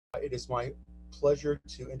It is my pleasure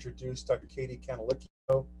to introduce Dr. Katie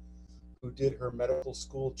Canalicchio, who did her medical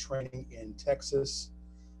school training in Texas.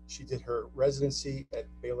 She did her residency at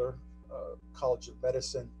Baylor College of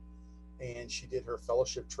Medicine, and she did her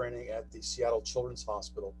fellowship training at the Seattle Children's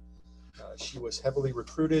Hospital. She was heavily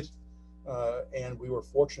recruited, and we were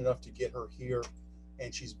fortunate enough to get her here,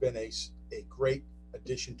 and she's been a great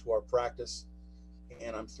addition to our practice.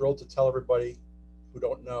 And I'm thrilled to tell everybody who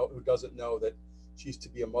doesn't know that she's to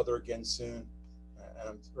be a mother again soon, and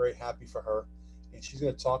I'm very happy for her. And she's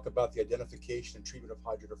going to talk about the identification and treatment of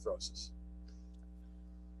hydronephrosis.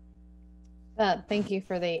 Thank you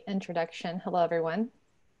for the introduction. Hello, everyone.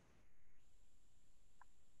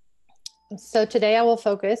 So today I will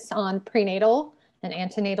focus on prenatal and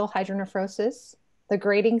antenatal hydronephrosis, the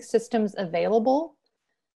grading systems available,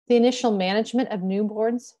 the initial management of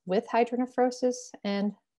newborns with hydronephrosis,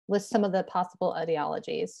 and list some of the possible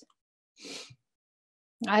etiologies.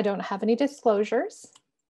 I don't have any disclosures.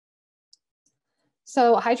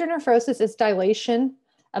 So hydronephrosis is dilation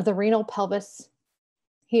of the renal pelvis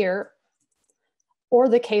here, or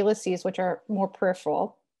the calyces, which are more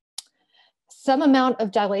peripheral. Some amount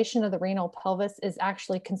of dilation of the renal pelvis is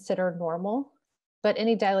actually considered normal, but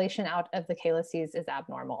any dilation out of the calyces is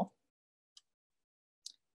abnormal.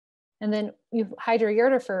 And then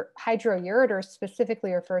hydroureter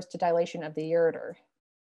specifically refers to dilation of the ureter.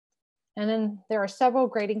 And then there are several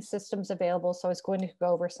grading systems available, so I was going to go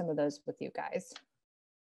over some of those with you guys.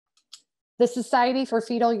 The Society for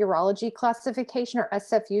Fetal Urology classification, or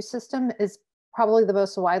SFU system, is probably the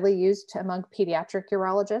most widely used among pediatric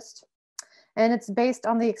urologists. And it's based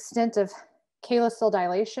on the extent of calyceal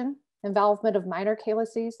dilation, involvement of minor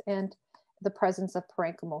calyces, and the presence of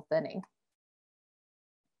parenchymal thinning.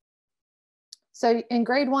 So in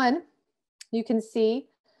grade 1, you can see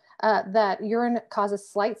that urine causes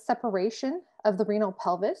slight separation of the renal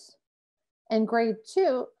pelvis. In grade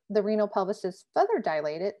 2, the renal pelvis is further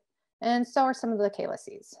dilated, and so are some of the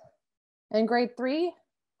calyces. In grade 3,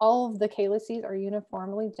 all of the calyces are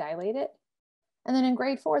uniformly dilated. And then in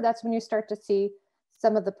grade 4, that's when you start to see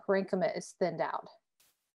some of the parenchyma is thinned out.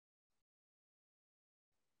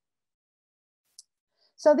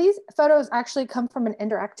 So these photos actually come from an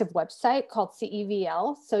interactive website called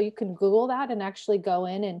CEVL. So you can Google that and actually go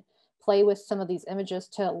in and play with some of these images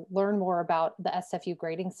to learn more about the SFU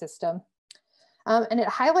grading system. And it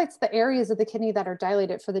highlights the areas of the kidney that are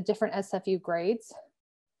dilated for the different SFU grades.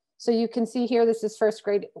 So you can see here, this is first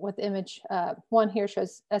grade with image 1 here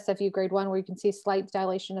shows SFU grade 1, where you can see slight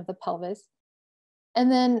dilation of the pelvis.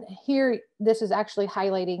 And then here, this is actually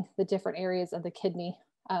highlighting the different areas of the kidney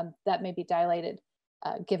that may be dilated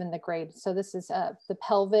given the grade. So this is the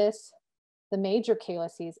pelvis, the major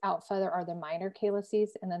calyces, out further are the minor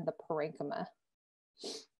calyces, and then the parenchyma.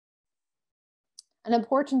 An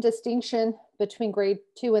important distinction between grade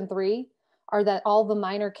 2 and 3 are that all the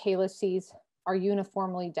minor calyces are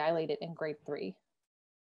uniformly dilated in grade 3.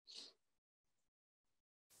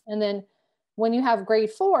 And then when you have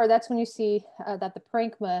grade 4, that's when you see that the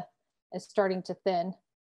parenchyma is starting to thin.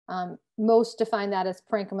 Most define that as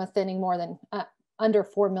parenchyma thinning more than under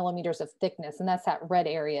 4 millimeters of thickness, and that's that red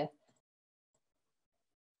area.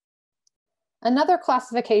 Another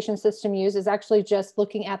classification system used is actually just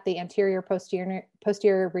looking at the anterior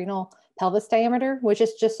posterior renal pelvis diameter, which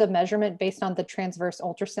is just a measurement based on the transverse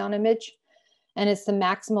ultrasound image. And it's the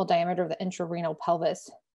maximal diameter of the intrarenal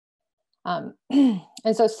pelvis. And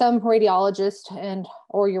so some radiologists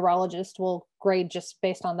or urologists will grade just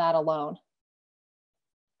based on that alone.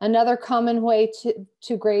 Another common way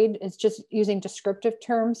to grade is just using descriptive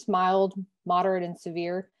terms, mild, moderate, and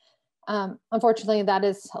severe. Unfortunately, that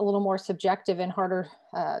is a little more subjective and harder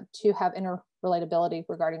to have interrelatability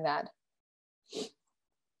regarding that.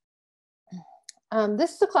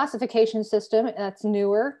 This is a classification system that's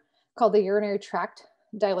newer, called the Urinary Tract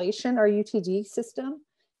Dilation, or UTD System.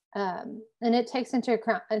 And it takes into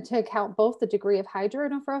account both the degree of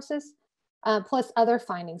hydronephrosis plus other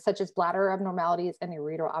findings such as bladder abnormalities and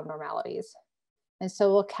ureteral abnormalities. And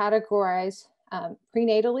so we'll categorize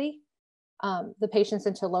prenatally the patients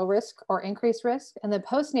into low risk or increased risk, and then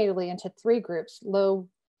postnatally into 3 groups: low,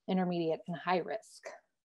 intermediate, and high risk.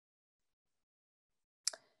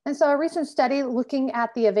 And so a recent study looking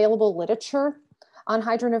at the available literature on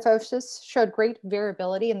hydronephrosis showed great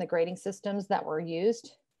variability in the grading systems that were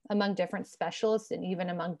used among different specialists and even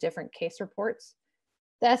among different case reports.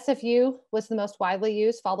 The SFU was the most widely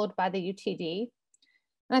used, followed by the UTD.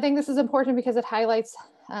 And I think this is important because it highlights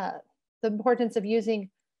the importance of using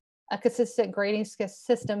a consistent grading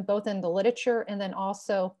system, both in the literature and then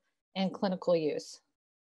also in clinical use.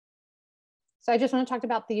 So I just want to talk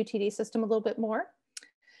about the UTD system a little bit more.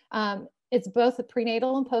 It's both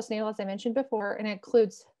prenatal and postnatal, as I mentioned before, and it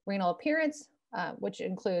includes renal appearance, which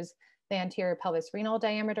includes the anterior pelvis renal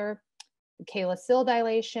diameter, calyceal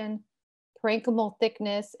dilation, parenchymal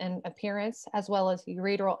thickness and appearance, as well as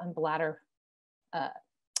ureteral and bladder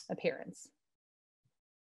appearance.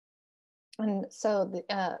 And so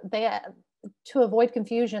to avoid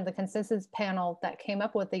confusion, the consensus panel that came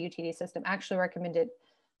up with the UTD system actually recommended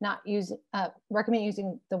recommend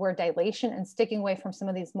using the word dilation and sticking away from some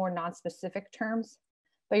of these more non-specific terms,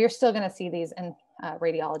 but you're still going to see these in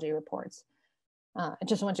radiology reports. I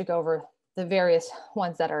just want to go over the various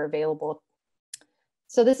ones that are available.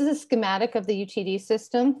 So this is a schematic of the UTD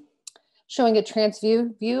system showing a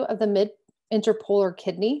transview view of the mid-interpolar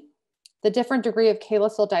kidney. The different degree of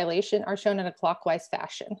calyceal dilation are shown in a clockwise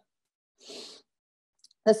fashion.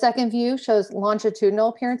 The second view shows longitudinal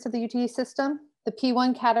appearance of the UTD system. The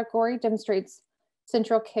P1 category demonstrates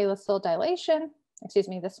central calyceal dilation, excuse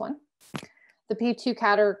me, this one. The P2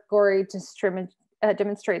 category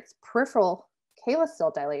demonstrates peripheral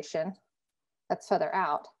calyceal dilation, that's further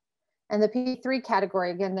out. And the P3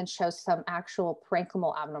 category again then shows some actual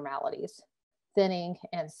parenchymal abnormalities, thinning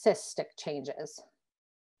and cystic changes.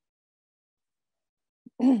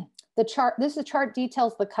 This chart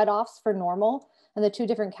details the cutoffs for normal and the two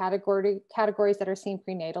different categories that are seen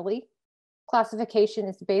prenatally. Classification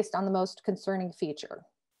is based on the most concerning feature.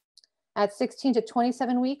 At 16 to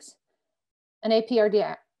 27 weeks, an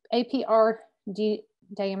APR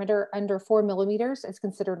diameter under 4 millimeters is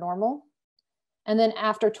considered normal. And then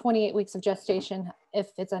after 28 weeks of gestation, if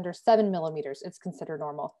it's under 7 millimeters, it's considered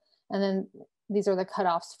normal. And then these are the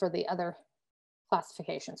cutoffs for the other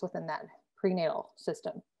classifications within that prenatal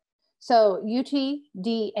system. So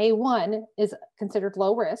UTD-A1 is considered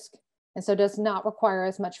low risk, and so does not require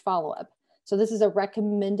as much follow-up. So this is a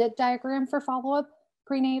recommended diagram for follow-up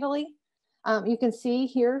prenatally. You can see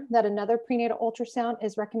here that another prenatal ultrasound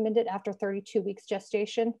is recommended after 32 weeks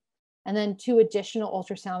gestation, and then 2 additional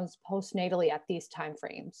ultrasounds postnatally at these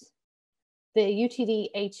timeframes. The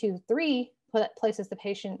UTD-A2-3 places the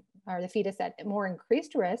patient or the fetus at more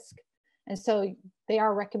increased risk, and so they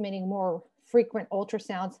are recommending more frequent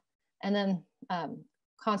ultrasounds and then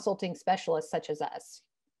consulting specialists such as us.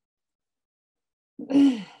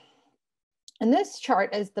 And this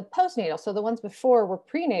chart is the postnatal. So the ones before were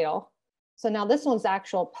prenatal. So now this one's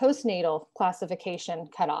actual postnatal classification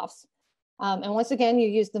cutoffs. And once again, you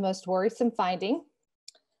use the most worrisome finding.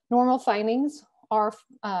 Normal findings are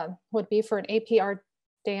would be for an APR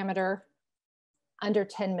diameter under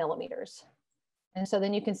 10 millimeters. And so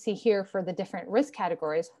then you can see here for the different risk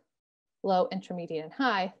categories, low, intermediate, and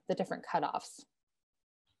high, the different cutoffs.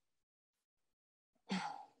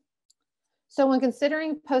 So when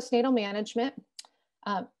considering postnatal management,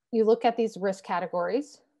 you look at these risk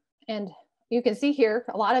categories, and you can see here,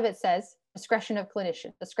 a lot of it says discretion of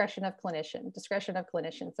clinician, discretion of clinician, discretion of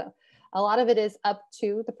clinician. So a lot of it is up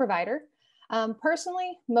to the provider.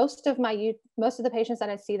 Personally, most of the patients that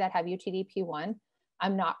I see that have UTD-P1,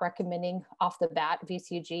 I'm not recommending off the bat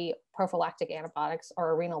VCG, prophylactic antibiotics, or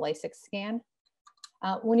a renal Lasix scan.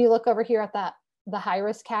 When you look over here at the high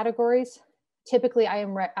risk categories, typically I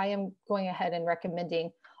am going ahead and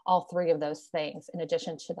recommending all 3 of those things in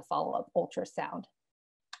addition to the follow-up ultrasound.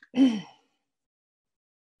 And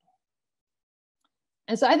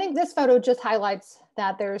so I think this photo just highlights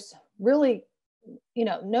that there's really,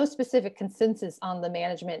 no specific consensus on the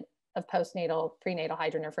management of postnatal, prenatal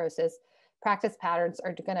hydronephrosis. Practice patterns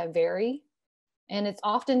are going to vary, and it's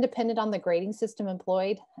often dependent on the grading system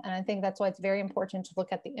employed. And I think that's why it's very important to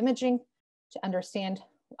look at the imaging to understand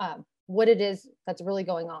what it is that's really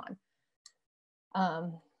going on.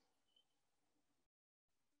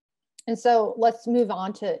 And so let's move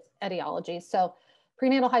on to etiology. So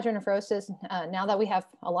prenatal hydronephrosis, now that we have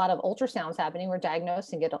a lot of ultrasounds happening, we're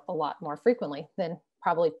diagnosing it a lot more frequently than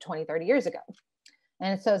probably 20, 30 years ago.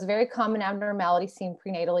 And so it's a very common abnormality seen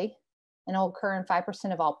prenatally, and it'll occur in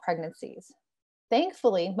 5% of all pregnancies.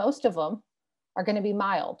 Thankfully, most of them are going to be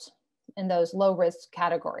mild in those low risk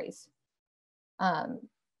categories.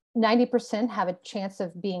 90% have a chance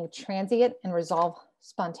of being transient and resolve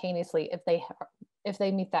spontaneously if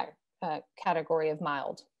they meet that category of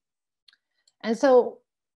mild. And so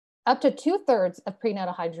up to 2/3 of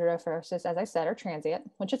prenatal hydronephrosis, as I said, are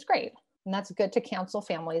transient, which is great. And that's good to counsel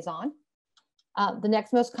families on. The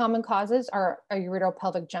next most common causes are a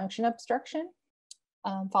ureteropelvic junction obstruction,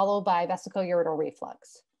 followed by vesicoureteral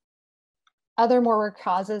reflux. Other more rare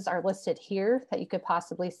causes are listed here that you could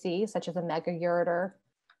possibly see, such as a megaureter,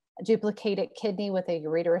 a duplicated kidney with a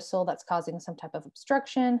ureterosil that's causing some type of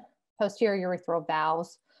obstruction, posterior urethral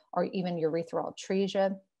valves, or even urethral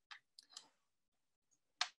atresia.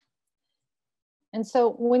 And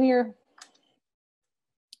so when you're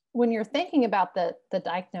thinking about the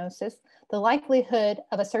diagnosis, the likelihood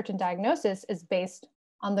of a certain diagnosis is based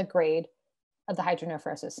on the grade of the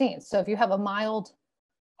hydronephrosis seen. So if you have a mild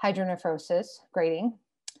hydronephrosis grading,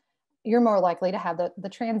 you're more likely to have the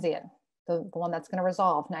transient, the one that's going to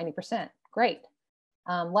resolve 90%. Great.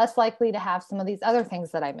 Less likely to have some of these other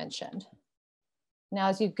things that I mentioned. Now,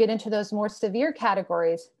 as you get into those more severe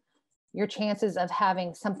categories, your chances of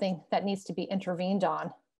having something that needs to be intervened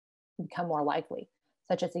on become more likely,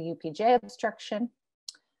 such as a UPJ obstruction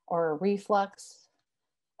or a reflux.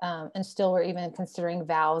 And still, we're even considering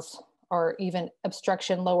valves or even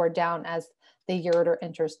obstruction lower down as the ureter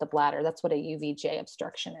enters the bladder. That's what a UVJ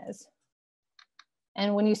obstruction is.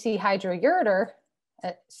 And when you see hydroureter,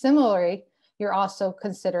 similarly, you're also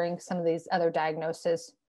considering some of these other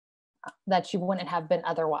diagnoses that you wouldn't have been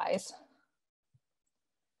otherwise.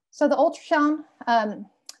 So the ultrasound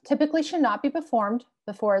typically should not be performed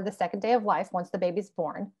before the second day of life once the baby's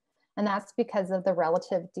born. And that's because of the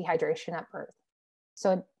relative dehydration at birth.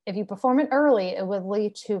 So if you perform it early, it would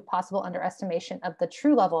lead to possible underestimation of the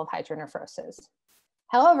true level of hydronephrosis.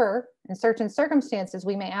 However, in certain circumstances,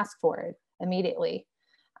 we may ask for it immediately.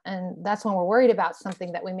 And that's when we're worried about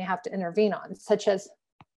something that we may have to intervene on, such as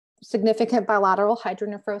significant bilateral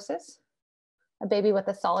hydronephrosis, a baby with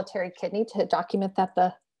a solitary kidney to document that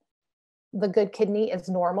the good kidney is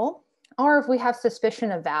normal, or if we have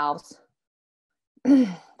suspicion of valves,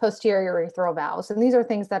 posterior urethral valves. And these are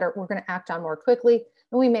things that we're going to act on more quickly,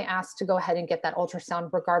 and we may ask to go ahead and get that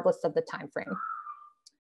ultrasound regardless of the time frame.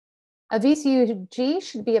 A VCUG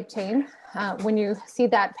should be obtained when you see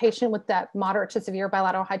that patient with that moderate to severe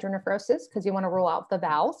bilateral hydronephrosis, because you want to rule out the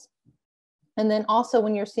valves. And then also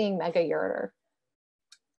when you're seeing megaureter.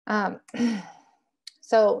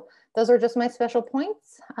 So those are just my special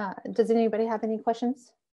points. Does anybody have any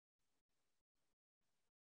questions?